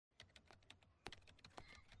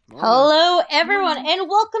Hello, everyone, and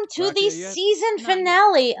welcome to the season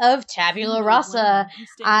finale of Tabula Rasa.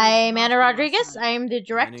 I'm Anna Rodriguez, I'm the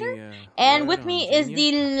director, and with me is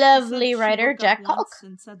the lovely writer, Jack Kalk.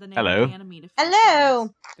 Hello. Hello!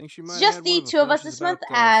 It's just the two of us this month,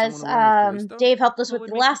 as Dave helped us with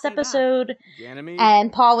the last episode,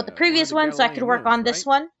 and Paul with the previous one, so I could work on this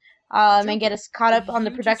one, and get us caught up on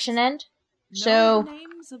the production end. So,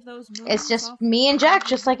 it's just me and Jack,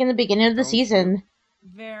 just like in the beginning of the season.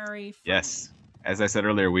 Yes, as I said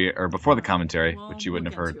earlier, before the commentary, which you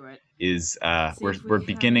wouldn't have heard, is we're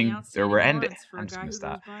beginning or we're ending. I'm just gonna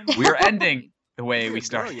stop. We're ending the way we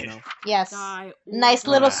started. Yes, nice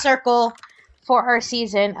little circle for our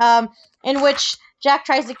season, in which Jack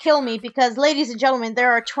tries to kill me because, ladies and gentlemen,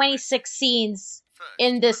 there are 26 scenes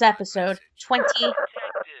in this episode.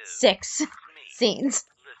 26 scenes.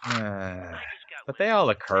 But they all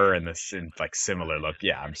occur in similar look.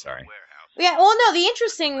 Yeah, I'm sorry. Yeah, well, no, the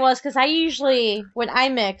interesting was, because I usually, when I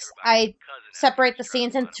mix, I separate the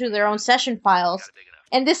scenes into their own session files.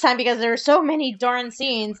 And this time, because there are so many darn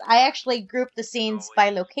scenes, I actually grouped the scenes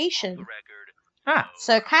by location.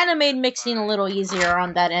 So it kind of made mixing a little easier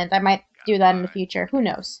on that end. I might do that in the future. Who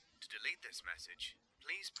knows?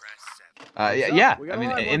 Yeah. I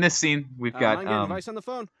mean, in this scene, we've got,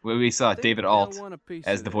 we saw David Alt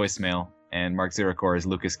as the voicemail, and Mark Ziricor as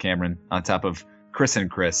Lucas Cameron, on top of Chris and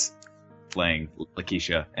Chris playing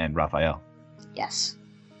Lakeisha and Raphael. Yes.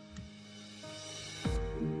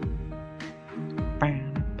 I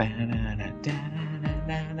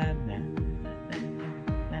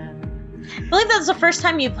believe that's the first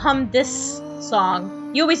time you've hummed this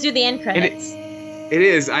song. You always do the end credits. It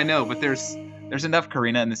is, I know, but there's enough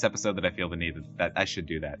Karina in this episode that I feel the need that I should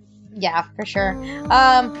do that. Yeah, for sure.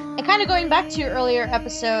 And kind of going back to your earlier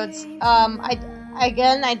episodes,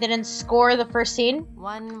 I didn't score the first scene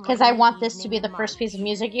because I want this to be the first piece of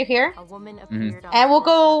music you hear. And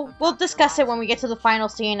we'll discuss it when we get to the final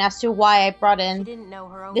scene as to why I brought in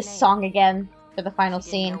this song again for the final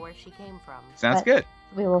scene. Sounds good.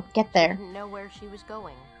 We will get there.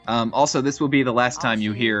 Also, this will be the last time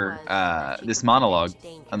you hear this monologue,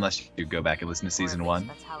 unless you go back and listen to season 1,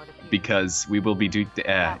 because we will be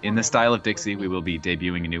in the style of Dixie. We will be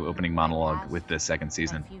debuting a new opening monologue with the second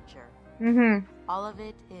season. All of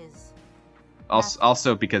it is.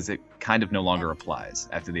 Also, because it kind of no longer applies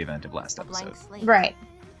after the event of last episode. Right.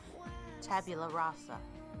 Tabula Rasa.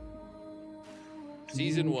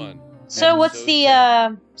 Season 1. So what's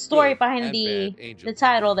the story behind the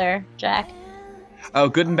title there, Jack? Oh,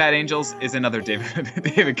 Good and Bad Angels is another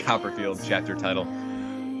David Copperfield chapter title.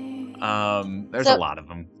 There's a lot of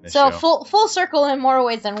them. So full circle in more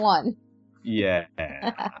ways than one. Yeah.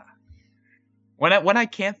 When I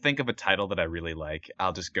can't think of a title that I really like,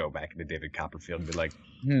 I'll just go back into David Copperfield and be like,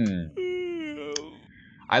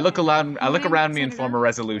 I look around me and form a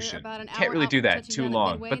resolution. Can't really do that too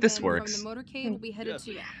long, but this works.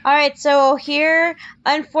 Alright, so here,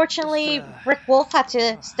 unfortunately, Rick Wolf had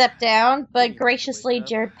to step down, but graciously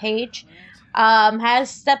Jared Page has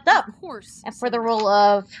stepped up for the role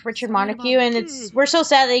of Richard Montague, and we're so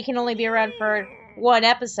sad that he can only be around for one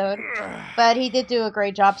episode, but he did do a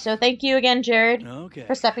great job, so thank you again, Jared,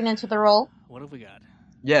 for stepping into the role. What have we got?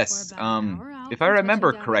 Yes, if I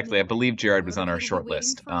remember correctly, I believe Jared was on our short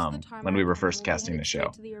list when we were first casting the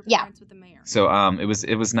show. Yeah. So it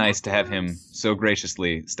was nice to have him so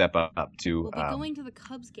graciously step up to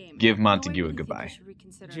give Montague a goodbye.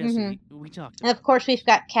 Jesse, we talked. And of course, we've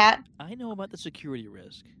got Kat. I know about the security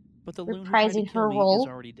risk, but the loon who reprising tried to kill her me role. is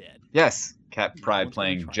already dead. Yes, Kat Pride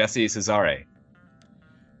playing Jesse Cesare.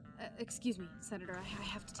 Excuse me, Senator, I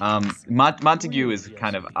have to take this. Montague is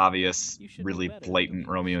kind of obvious, really blatant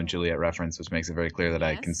Romeo and Juliet reference, which makes it very clear that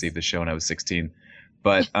I conceived the show when I was 16.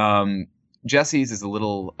 But Jesse's is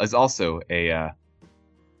also a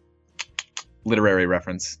literary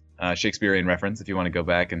reference, Shakespearean reference. If you want to go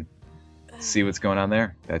back and see what's going on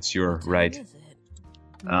there, that's your right.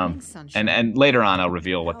 And later on, I'll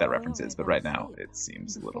reveal what that reference is. But right now, it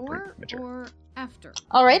seems a little premature. Or after.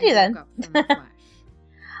 Alrighty then.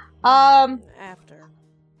 After.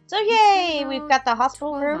 So yay, we've got the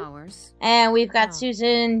hospital room, and we've got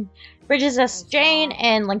Susan Bridges as Jane,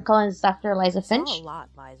 and Lincoln as Dr. Eliza Finch. That's a lot,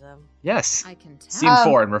 Liza. Yes. I can tell. Scene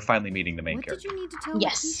 4, and we're finally meeting the main What did character. you need to tell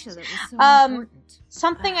Yes. Lakeisha that was so important?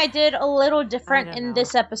 Something I did a little different I don't in know.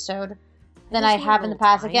 this episode than There's I no have in the real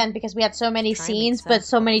past, time. again, because we had so many Try and make scenes, sense but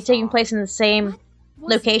so of many what's taking all. place in the same What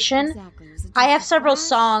was it location. exactly? Was it I have several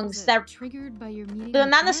songs that triggered by your meeting they're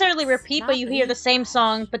with not necessarily Vance? repeat, but you hear the same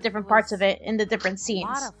song, but different parts of it in the different A scenes.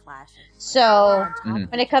 lot of flashes. So,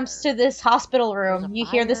 Mhm. when it comes to this hospital room, you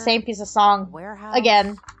hear the same piece of song Warehouse.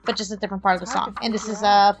 again, but just a different part of the song. And this is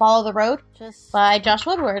Follow the Road Just by Josh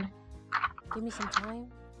Woodward. give me some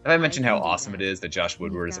time. Have I mentioned how awesome it is that Josh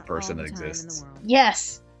Woodward is a person that exists?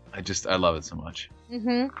 Yes. I love it so much.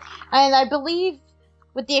 And I believe,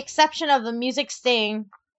 with the exception of the music sting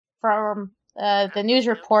from the news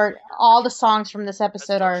report, all the songs from this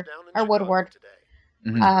episode are Woodward.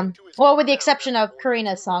 Mhm. Well, with the exception of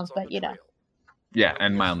Karina's song, but you know. Yeah,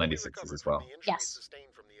 and Mile 96's as well. Yes.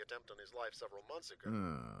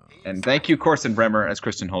 And thank you, Corson Bremer, as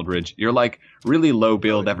Kristen Holdridge. You're like really low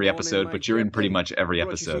build every episode, but you're in pretty much every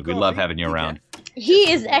episode. We love having you around.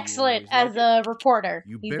 He is excellent as a reporter.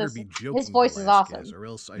 You He better does- be joking, his voice is awesome. Velasquez, or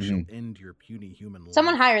else I shall end your puny human life.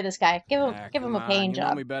 Someone hire this guy. Give him a paying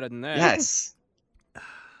job. Me better than that. Yes.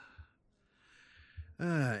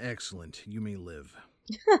 Excellent. You may live.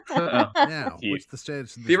 Uh-oh. Now, Yeah. what's the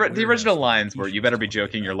status of The this original warehouse lines were, that "You better be Keisha's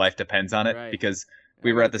joking, your talking life depends on it," Right. because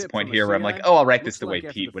we were at this point here where I'm like, oh, I'll write this the way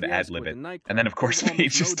Pete would ad-lib it. And then, of course,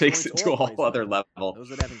 Pete just takes it to a whole other level. Those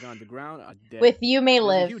that haven't gone to ground are dead. With You May There's a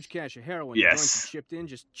Live. huge cache of heroin Yes. joints shipped in,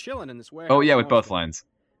 just chilling in this warehouse. Oh, yeah, with both mostly. lines.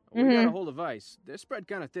 We got Mhm. a hold of Vice. They're spread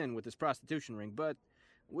kind of thin with this prostitution ring, but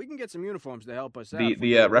we can get some uniforms to help us out. if we The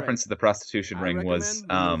get away. reference to the prostitution I ring was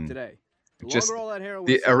recommend we move today. just Lugger all that heroin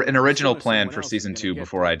the somewhere an as original soon as plan someone for else is season gonna 2 get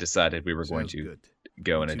before to I it. decided we were going Sounds to good.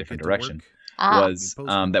 go in a You different get to direction. work? Ah. Was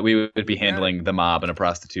that we would be handling the mob and a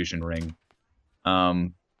prostitution ring.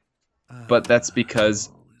 But that's because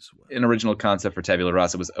All is well. an original concept for Tabula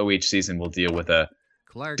Rasa was each season will deal with a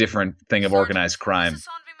Clark, different thing of organized crime.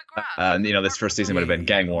 This first season would have been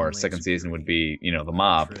gang war. Second season would be, the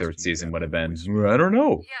mob. Third season would have been, I don't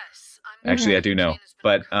know. Actually, I do know.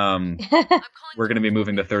 But we're going to be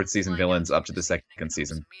moving the third season villains up to the second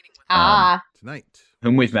season, tonight.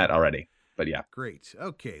 whom we've met already. But yeah. Great.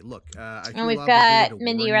 Okay, look. I And feel we've obligated got to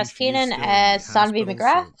Mindy warn you she is Raskinen still in the as Sanvi hospital,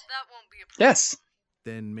 McGrath. so- Yes.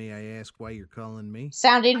 Then may I ask why you're calling me?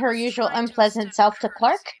 Sounding her usual unpleasant self to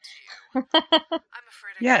Clark.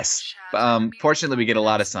 Yes. Fortunately, we get a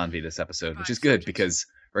lot of Sanvi this episode, which is good because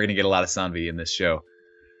we're going to get a lot of Sanvi in this show.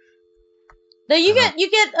 Though you get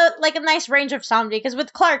a nice range of Sanvi, because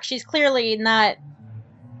with Clark, she's clearly not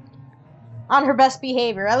on her best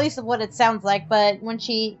behavior, at least of what it sounds like. But when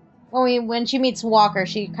she meets Walker,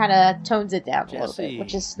 she kind of tones it down a little bit,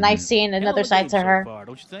 which is nice seeing another side to her. So far,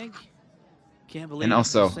 don't you think? Can't believe And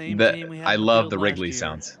it's the also, same team we had I in the love field the last Wrigley year.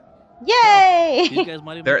 sounds. Yay! These guys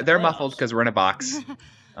might even make the They're playoffs. muffled because we're in a box.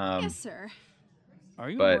 Yes, sir. Are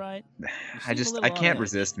you but alright? I can't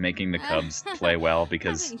resist making the Cubs play well I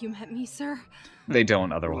because think you met me, sir. they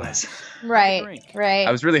don't otherwise. Right. I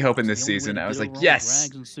was really hoping this It's the only way season. to I was get like, over all the yes,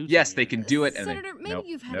 rags and suits yes, and they can do it. And Senator, then, maybe nope,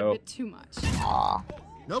 you've had a nope. bit too much. Aw.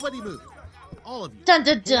 Nobody move. All of you. Dun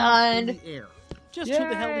dun Hands dun. in the air. Just who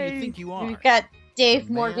the hell do you think you are? We've got Dave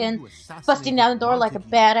The man Morgan who assassinated busting down the door like a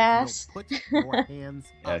Montague, you badass. don't put your hands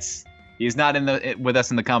up. Yes, he's not with us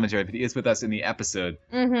in the commentary, but he is with us in the episode.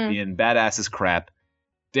 Mm-hmm. Being badass as crap.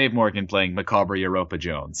 Dave Morgan playing Macabre Europa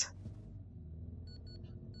Jones.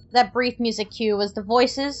 That brief music cue was the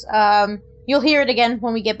voices. You'll hear it again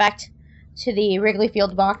when we get back to the Wrigley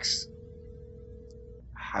Field box.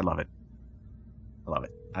 I love it. I love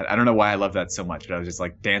it. I don't know why I love that so much, but I was just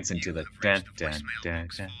like dancing to the dun dun dun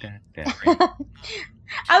dun dun dun.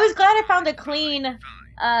 I was glad I found a clean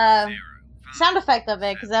sound effect of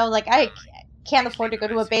it, because I was like, I can't afford to go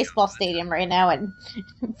to a baseball stadium right now and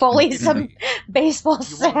Foley some baseball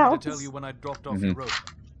You wanted me to sounds. tell you when I dropped off Mhm. your rope.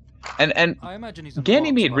 And I imagine he's in the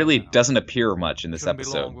Ganymede box by really now. doesn't appear much in this Shouldn't be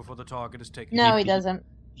long episode. before the target is taken. No, he doesn't.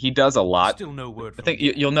 He does a lot. Still no word I from think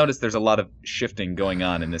him. you'll notice there's a lot of shifting going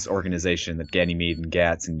on in this organization that Ganymede and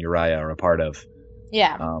Gats and Uriah are a part of.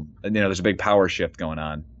 Yeah. And there's a big power shift going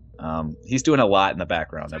on. He's doing a lot in the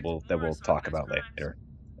background that we'll talk about later.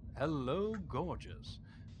 Hello, gorgeous.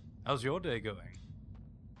 How's your day going?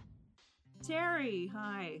 Terry,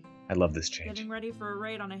 hi. I love this change. Getting ready for a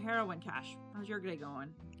raid on a heroin cache. How's your day going?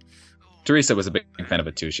 Teresa was a big fan of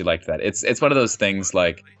it too. She liked that. It's one of those things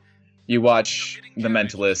like you watch The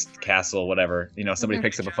Mentalist, Castle, whatever. Somebody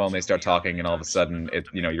picks up a phone, they start talking, and all of a sudden,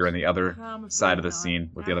 you're in the other side of the scene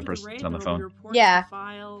with the other person on the phone. Yeah.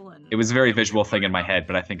 It was a very visual thing in my head,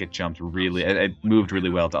 but I think it jumped really. It moved really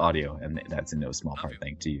well to audio, and that's in no small part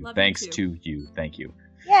thanks to you. Love you Thanks too. to you. Thank you.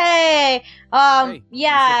 Yay! Hey, you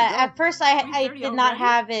Yeah, set to go? at first I 3:30 did not already?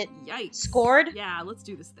 have it Yikes. scored, Yeah, let's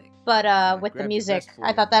do this thing. but Alright, with the grab your music, vest for I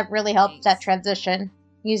you. thought that really helped that Thanks. transition,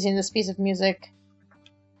 using this piece of music.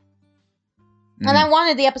 And I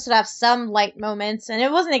wanted the episode to have some light moments, and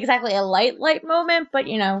it wasn't exactly a light moment, but,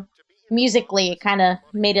 you know, musically it kind of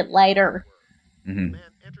made it lighter.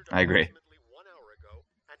 I agree.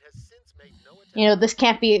 You know, this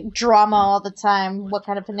can't be drama all the time. What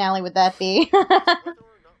kind of finale would that be?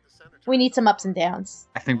 We need some ups and downs.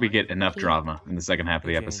 I think we get enough drama in the second half of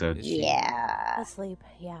the episode. Yeah. Asleep,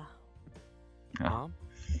 yeah. Mom,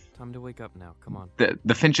 time to wake up now. Come on.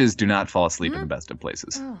 The Finches do not fall asleep in the best of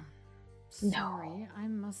places. Oh, sorry, I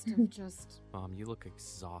must have just... Mom, you look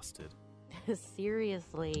exhausted.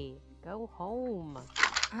 Seriously, go home.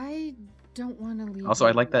 I don't want to leave. Also,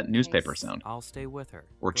 I like that newspaper sound. I'll stay with her.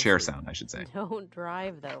 Or chair sound, I should say. Don't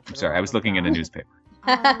drive, though. I'm sorry, I was looking at a newspaper.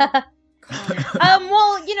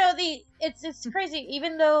 Well, you know, it's crazy.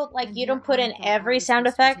 Even though, like, you don't put in every sound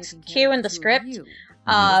effect cue in the script,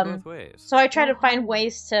 so I try to find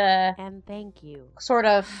ways to and thank you sort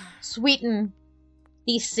of sweeten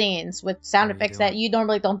these scenes with sound effects that you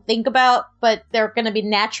normally don't think about, but they're going to be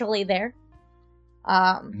naturally there.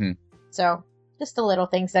 So just the little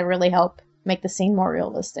things that really help make the scene more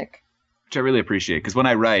realistic. Which I really appreciate, because when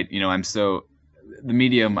I write, you know, the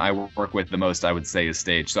medium I work with the most, I would say, is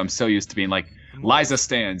stage. So I'm so used to being like, Liza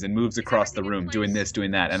stands and moves across the room, doing this,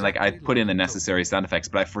 doing that, and like I put in the necessary sound effects,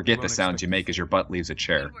 but I forget the sounds you make as your butt leaves a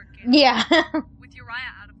chair. Yeah. With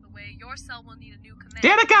Uriah out of the way, your cell will need a new command.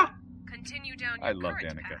 Danica! Continue down your I love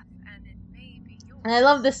current Danica. path, and it may be yours. And I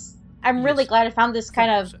love this. I'm really glad I found this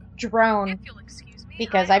kind of drone,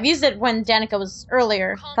 because I've used it when Danica was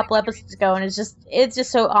earlier, a couple episodes ago, and it's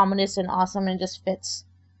just so ominous and awesome, and just fits.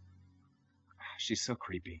 She's so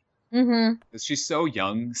creepy. Mm-hmm. She's so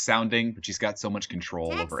young sounding, but she's got so much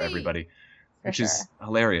control over everybody, which is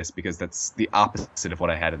hilarious, because that's the opposite of what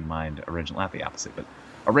I had in mind originally. Not the opposite, but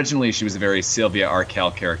originally she was a very Sylvia Arkell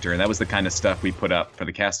character, and that was the kind of stuff we put up for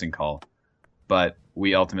the casting call. But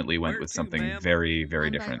we ultimately went with something very, very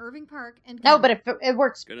different. No, but it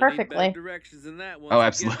works perfectly. Oh,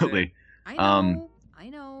 absolutely. I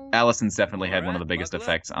know. Allison's definitely had one of the biggest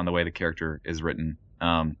effects on the way the character is written.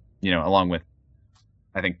 You know, along with,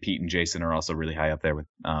 I think Pete and Jason are also really high up there with,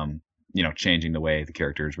 you know, changing the way the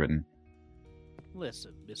character is written.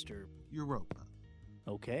 Listen, Mr. Europa.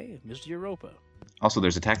 Okay, Mr. Europa. Also,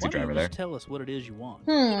 there's a taxi driver there. Tell us what it is you want.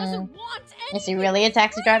 He doesn't want anything. Is he really a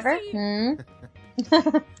taxi driver?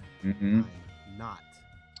 Mm-hmm. Not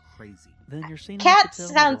crazy. Then you're seeing Kat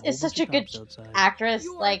is such a good actress.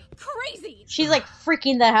 Like, crazy. She's like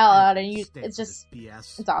freaking the hell out, and it's just,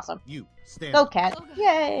 it's awesome. You stand Go, up. Kat!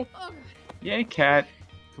 Yay! Yay, Kat!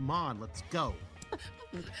 Come on, let's go.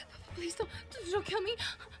 Please don't kill me.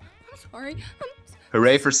 I'm sorry.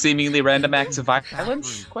 Hooray for seemingly random acts of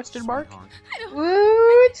violence? Question mark.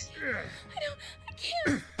 Woot! I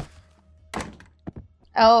can't.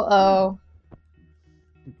 Oh.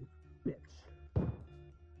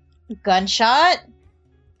 Gunshot?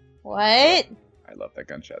 What? I love that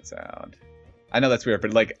gunshot sound. I know that's weird,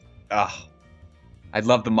 but like, I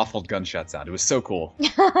love the muffled gunshot sound. It was so cool.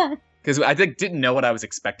 Because I didn't know what I was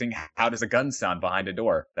expecting. How does a gun sound behind a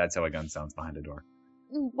door? That's how a gun sounds behind a door.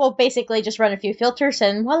 Well, basically just run a few filters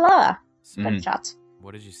and voila! Gunshots.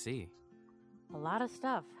 What did you see? A lot of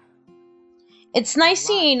stuff. It's nice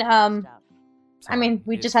seeing, I mean,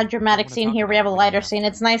 we just had a dramatic scene here, we have a lighter scene.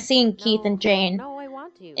 It's nice seeing Keith and Jane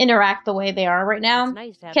interact the way they are right now.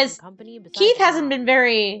 Because Keith hasn't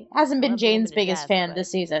been Jane's biggest fan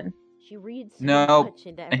this season. No,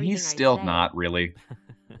 and he's still not really.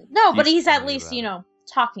 No, but he's at least, you know,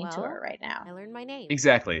 talking to her right now. I learned my name.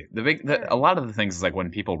 Exactly. A lot of the things is like when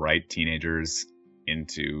people write teenagers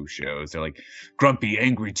into shows, they're like, grumpy,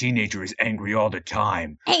 angry teenager is angry all the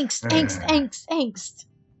time. Angst.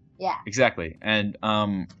 Yeah. Exactly. And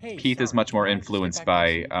Keith is much more influenced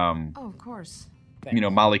by of course. You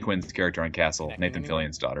know, Molly Quinn's character on Castle, Nathan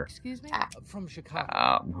Fillion's daughter. Excuse me? From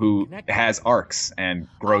Chicago. Who has arcs and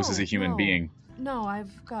grows as a human being. No,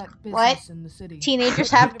 I've got business What? in the city. Teenagers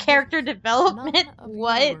have character development?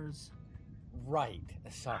 What? Right.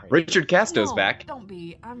 Sorry. Richard Casto's back. Don't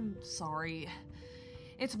be. I'm sorry.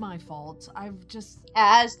 It's my fault. I've just...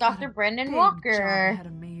 As Dr. Brendan Walker.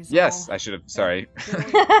 Yes, I should have. Sorry.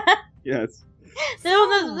 Yes.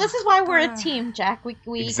 This is why we're a team, Jack.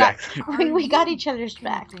 We exactly. we got each other's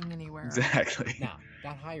back. Exactly. Now,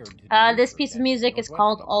 got hired This piece of music is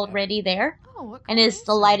called Already There, and is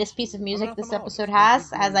the lightest piece of music this episode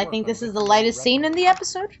has, as I think this is the lightest scene in the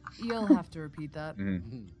episode. You'll have to repeat that.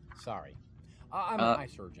 Sorry. I'm an eye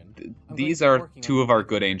surgeon. These are two of our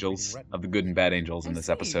good angels, of the good and bad angels in this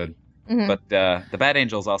episode. But the bad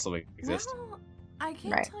angels also exist. Well, I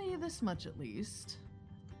can't tell you this much at least.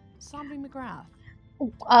 Zombie McGrath.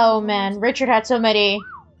 Oh man, Richard had so many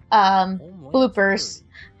bloopers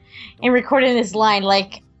and recording his line.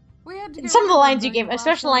 Like some of the lines you gave,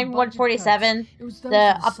 especially line 147,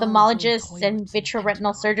 the ophthalmologist and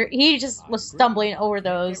vitreoretinal surgery. He just was stumbling over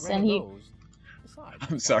those, and he.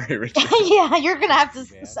 I'm sorry, Richard. Yeah, you're gonna have to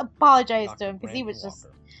apologize to him because he was just.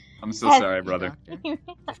 I'm so sorry, brother.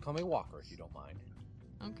 Just call me Walker if you don't mind.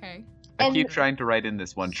 Okay. I keep trying to write in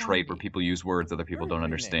this one trait where people use words other people don't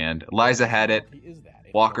understand. Liza had it,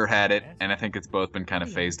 Walker had it, and I think it's both been kind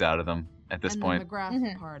of phased out of them at this point. And the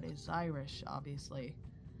McGrath part is Irish, obviously.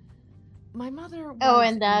 My mother.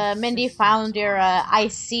 And Mindy found your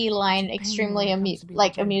IC line extremely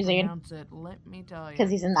amusing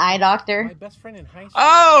because he's an eye doctor. My best friend in high school.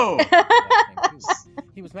 Oh!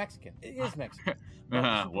 He was Mexican. It is Mexican.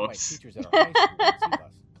 Whoops. Teachers at our high school in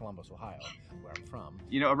Cebas, Columbus, Ohio, where I'm from.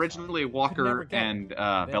 You know, originally Walker and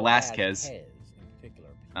Velasquez.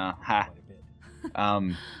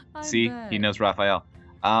 See, he knows Raphael.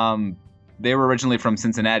 They were originally from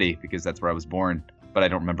Cincinnati because that's where I was born, but I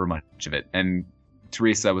don't remember much of it. And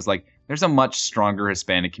Teresa was like, "There's a much stronger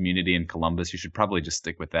Hispanic community in Columbus. You should probably just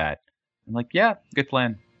stick with that." I'm like, "Yeah, good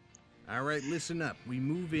plan." All right, listen up. We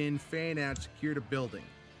move in, fan out, secure the building.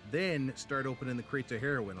 Then start opening the crates of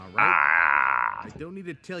heroin, all right? I don't need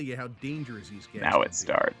to tell you how dangerous these guys Now it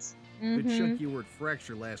starts. Good chunky word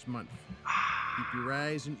fracture last month. Keep your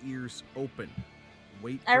eyes and ears open.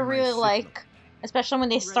 Wait for I really signal. like, especially when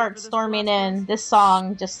they start storming in, this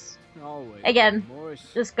song just, again,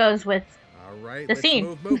 this goes with all right, the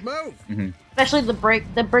scene. Move. Especially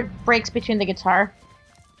the breaks between the guitar.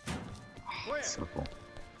 So cool.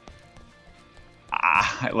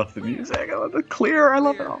 I love the music. I love the clear. I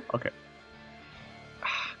love it all. Okay.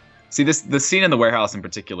 See, the scene in the warehouse in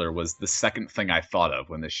particular was the second thing I thought of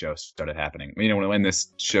when this show started happening. You know, when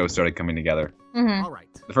this show started coming together. Mm-hmm. All right.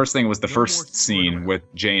 The first thing was the first scene with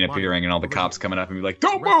Jane appearing and all the cops coming up and be like,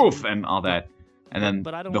 "Don't move!" and all that. And then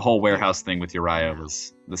the whole warehouse thing with Uriah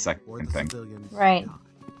was the second thing. Right.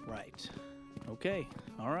 Right. Okay.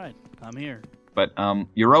 All right. I'm here. But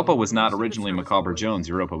Europa was not originally Macabre Jones.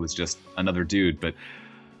 Europa was just another dude. But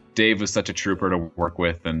Dave was such a trooper to work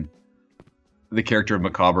with, and the character of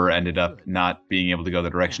Macabre ended up not being able to go the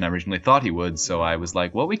direction I originally thought he would. So I was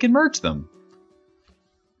like, well, we can merge them.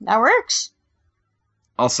 That works.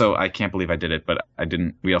 Also, I can't believe I did it, but I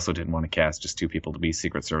didn't. We also didn't want to cast just two people to be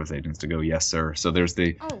Secret Service agents to go, yes, sir. So there's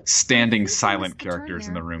the standing silent characters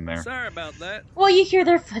in the room there. Sorry about that. Well, you hear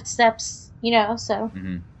their footsteps, you know, so.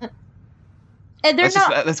 Mm-hmm. And they're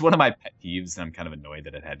that's one of my pet peeves, and I'm kind of annoyed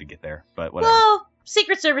that it had to get there, but whatever. Well,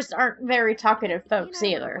 Secret Service aren't very talkative folks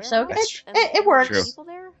either, so it works. True. People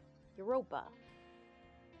there? Europa.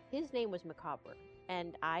 His name was Macabre.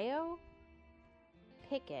 And Io?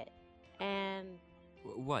 Pickett. And...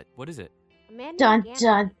 What? What is it? Dun dun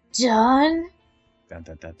dun! Dun, dun,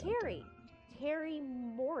 dun, dun, Terry. Terry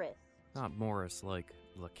Morris. Not Morris, like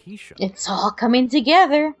Lakeisha. It's all coming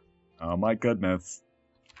together. Oh my goodness.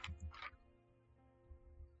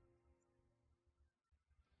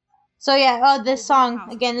 So yeah, this song,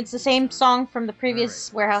 again, it's the same song from the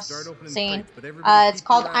previous warehouse scene. It's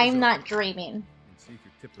called I'm Not Dreaming.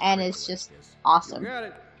 And it's just awesome.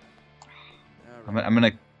 I'm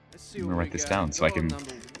gonna write this down so I can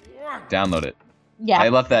download it. Yeah. I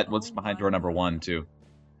love that what's behind door number 1 too.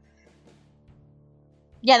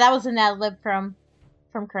 Yeah, that was an ad lib from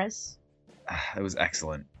Chris. It was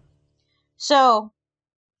excellent. So,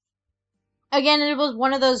 again, it was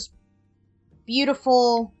one of those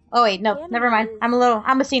beautiful... Oh wait, no, never mind.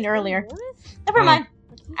 I'm a scene earlier. Never mind.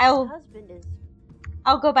 I'll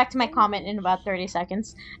go back to my comment in about 30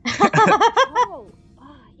 seconds.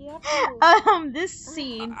 This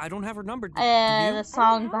scene. I don't have her number. The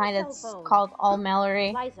song behind it's called All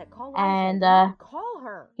Mallory. And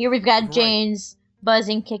here we've got Jane's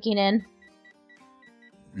buzzing kicking in.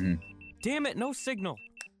 Damn it, no signal.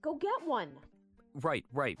 Go get one. Right.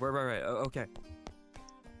 Okay.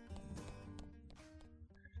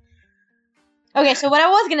 Okay, so what I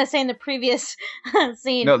was gonna say in the previous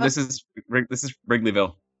scene. No, this is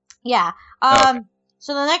Wrigleyville. Yeah.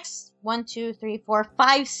 So the next 1, 2, 3, 4,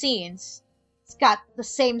 5 scenes, it's got the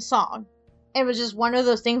same song. It was just one of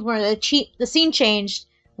those things where the scene changed,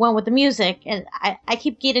 went with the music, and I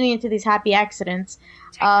keep getting into these happy accidents.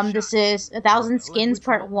 This is 1,000 Skins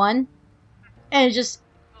Part 1, and it just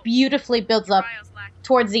beautifully builds up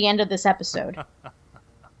towards the end of this episode.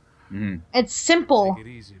 It's simple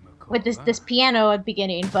with this piano at the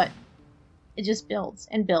beginning, but it just builds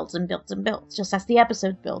and builds and builds and builds, just as the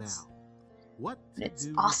episode builds. It's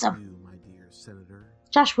awesome. My dear Senator?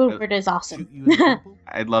 Josh Woodward is awesome.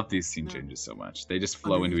 I love these scene changes so much. They just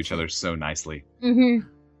flow into each other so nicely. Mm-hmm.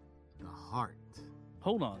 The heart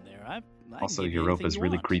Hold on there. I Also, can give you Europa's anything you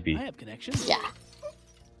really want. creepy. I have connections. Yeah.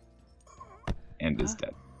 And is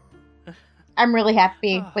dead. I'm really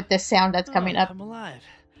happy with this sound that's coming up. I'm alive.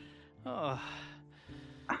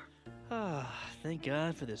 Thank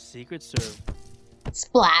God for the Secret Service.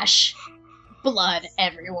 Splash. Blood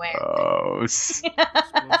everywhere. Gross. Are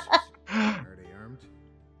they armed?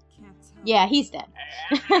 Yeah, he's dead.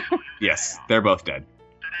 Yes, they're both dead.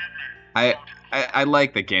 I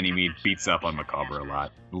like that Ganymede beats up on Macabre a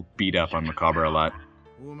lot. Beat up on Macabre a lot.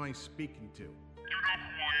 Who am I speaking to?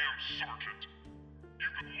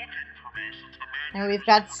 And we've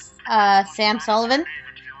got Sam Sullivan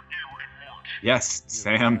Yes,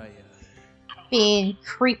 Sam. being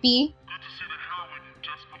creepy.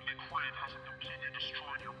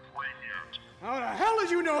 How the hell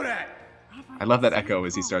did you know that? I love that echo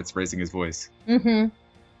as he starts raising his voice. Mm-hmm.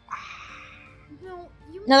 No,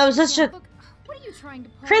 that was such a... What are you trying to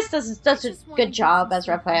pull? Chris does such a good job as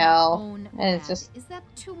Raphael. And it's just...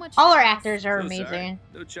 All our actors are amazing.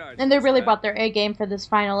 And they really brought their A game for this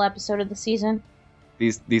final episode of the season.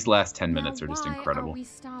 These last 10 minutes are just incredible.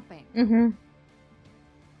 Mm-hmm.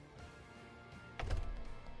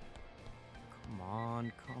 Come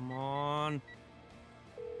on, come on.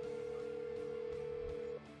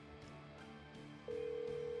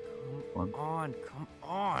 Come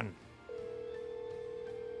on.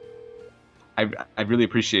 I really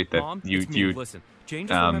appreciate that Mom, you it's me. Listen, Jane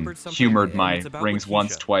just remembered something, humored and my it's about rings Lakeisha.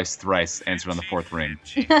 once, twice, thrice, answered on the fourth ring.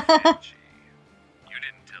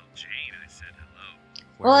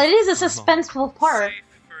 Well, it is a suspenseful part.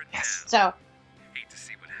 Yes. So,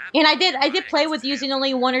 and I did play with using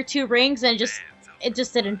only 1 or 2 rings, and it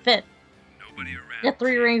just didn't fit. The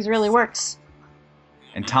 3 rings really works.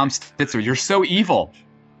 And Tom Stitzer, you're so evil.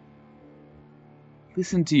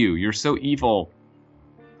 Listen to you, you're so evil.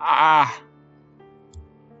 Ah.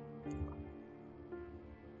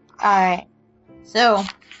 Alright. So,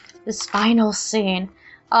 this final scene.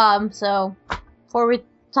 So, before we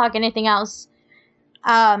talk anything else,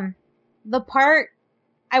 the part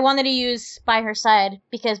I wanted to use by her side,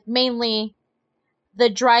 because mainly the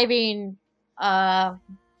driving,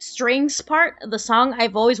 strings part of the song,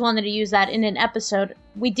 I've always wanted to use that in an episode.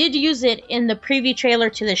 We did use it in the preview trailer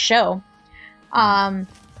to the show.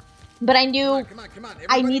 But I knew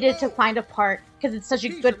I needed to find a part, because it's such a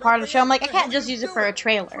good part of the show. I'm like, I can't just use it for a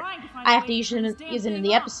trailer. I have to use it in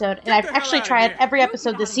the episode. And I've actually tried every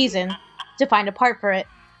episode this season to find a part for it.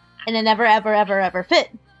 And it never, ever, ever, ever fit.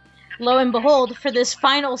 Lo and behold, for this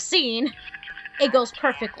final scene, it goes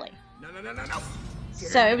perfectly. No.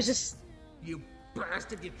 So it was just... You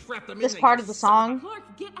bastard, you trapped them in this there, part you of the son of song.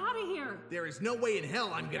 Clark, get out of here! There is no way in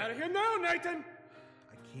hell I'm gonna... Get out of here now, Nathan!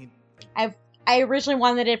 I can't... I originally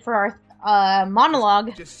wanted it for our monologue,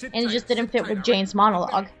 and it just didn't fit with Jane's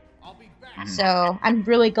monologue. So I'm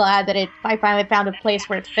really glad that I finally found a place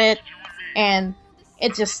where it fit, and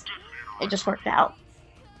it just worked out.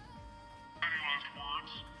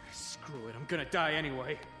 Screw it, I'm gonna die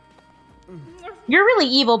anyway. You're really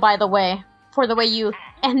evil, by the way, for the way you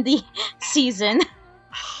end the season.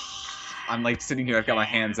 I'm like sitting here, I've got my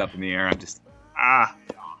hands up in the air, I'm just... Ah!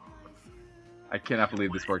 I cannot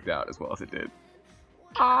believe this worked out as well as it did.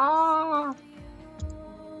 Ah.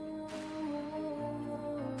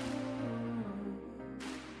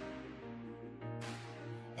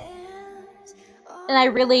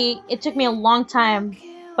 And it took me a long time,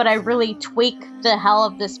 but I really tweaked the hell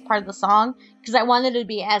of this part of the song, because I wanted it to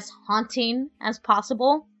be as haunting as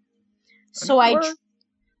possible. So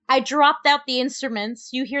I dropped out the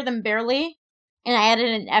instruments, you hear them barely, and I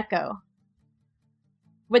added an echo.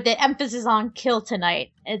 With the emphasis on kill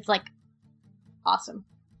tonight. It's like awesome.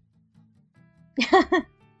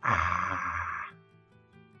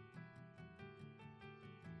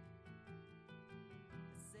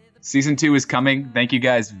 Season 2 is coming. Thank you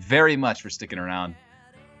guys very much for sticking around.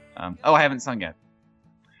 I haven't sung yet.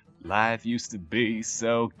 Life used to be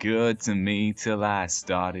so good to me till I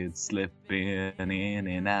started slipping in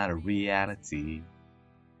and out of reality.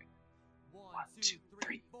 1, 2,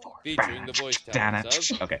 3, 4. Featuring the voice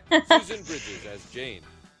talents of okay. Susan Bridges as Jane,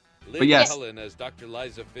 But yes, Helen as Dr.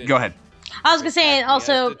 Liza Finn. Go ahead. I was gonna say,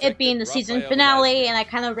 also, it being the season finale, and I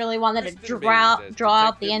kind of really wanted to draw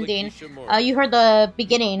out the ending. You heard the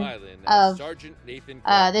beginning of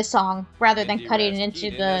this song, rather than cutting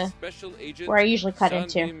into the where I usually cut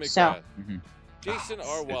into. So, Jason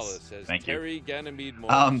R. Wallace as thank Terry you. Ganymede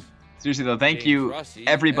Morris. Seriously though, thank you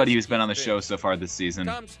everybody who's been on the show so far this season.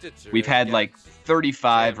 We've had like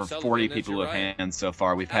 35 or 40 people who have hands so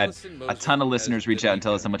far. We've had a ton of listeners reach out and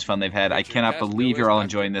tell us how much fun they've had. I cannot believe you're all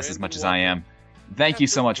enjoying this as much as I am. Thank you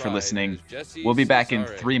so much for listening. We'll be back in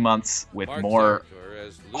 3 months with more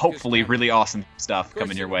hopefully really awesome stuff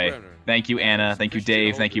coming your way. Thank you, Anna. Thank you,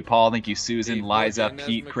 Dave. Thank you, Paul. Thank you, Susan, Liza,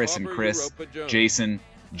 Pete, Chris, and Chris, Jason,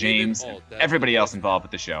 James, and everybody else involved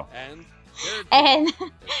with the show. And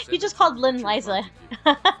you just called Lynn Liza.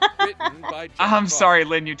 I'm sorry,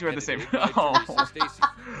 Lynn. You two are the same. Oh.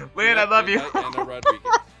 Lynn, I love you.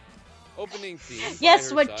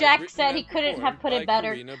 Yes, what Jack said, he couldn't have put it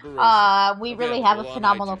better. We really have a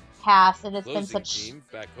phenomenal cast, and it's been such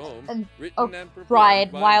a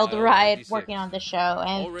wild ride working on this show,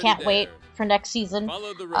 and can't wait for next season.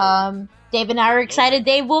 Dave and I are excited.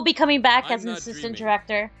 Dave will be coming back as an assistant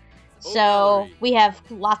director. So we have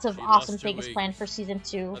lots of awesome things planned for season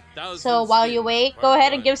 2. So while you wait, go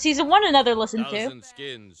ahead and give season 1 another listen to.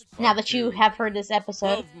 Now that you have heard this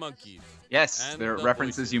episode. Yes, there are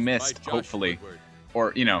references you missed, hopefully.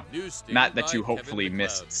 Or, you know, not that you hopefully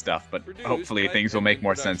missed stuff, but hopefully things will make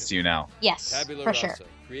more sense to you now. Yes, for sure.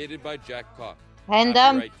 Created by Jack Cock. And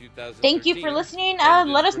thank you for listening.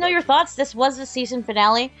 Let us know your thoughts. This was the season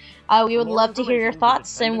finale. We would love to hear your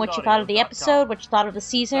thoughts and what you thought of the episode, what you thought of the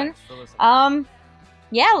season.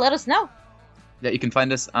 Yeah, let us know. Yeah, you can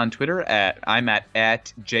find us on Twitter I'm at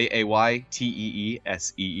JAYTEESEE.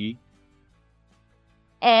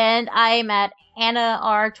 And I'm at Anna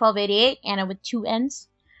R1288, Anna with 2 N's.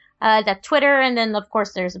 That Twitter, and then of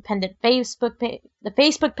course there's a pendant Facebook page, the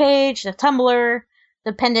Facebook page, the Tumblr,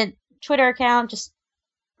 the pendant Twitter account. Just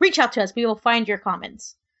reach out to us. We will find your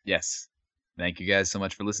comments. Yes. Thank you guys so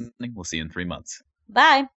much for listening. We'll see you in 3 months.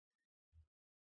 Bye.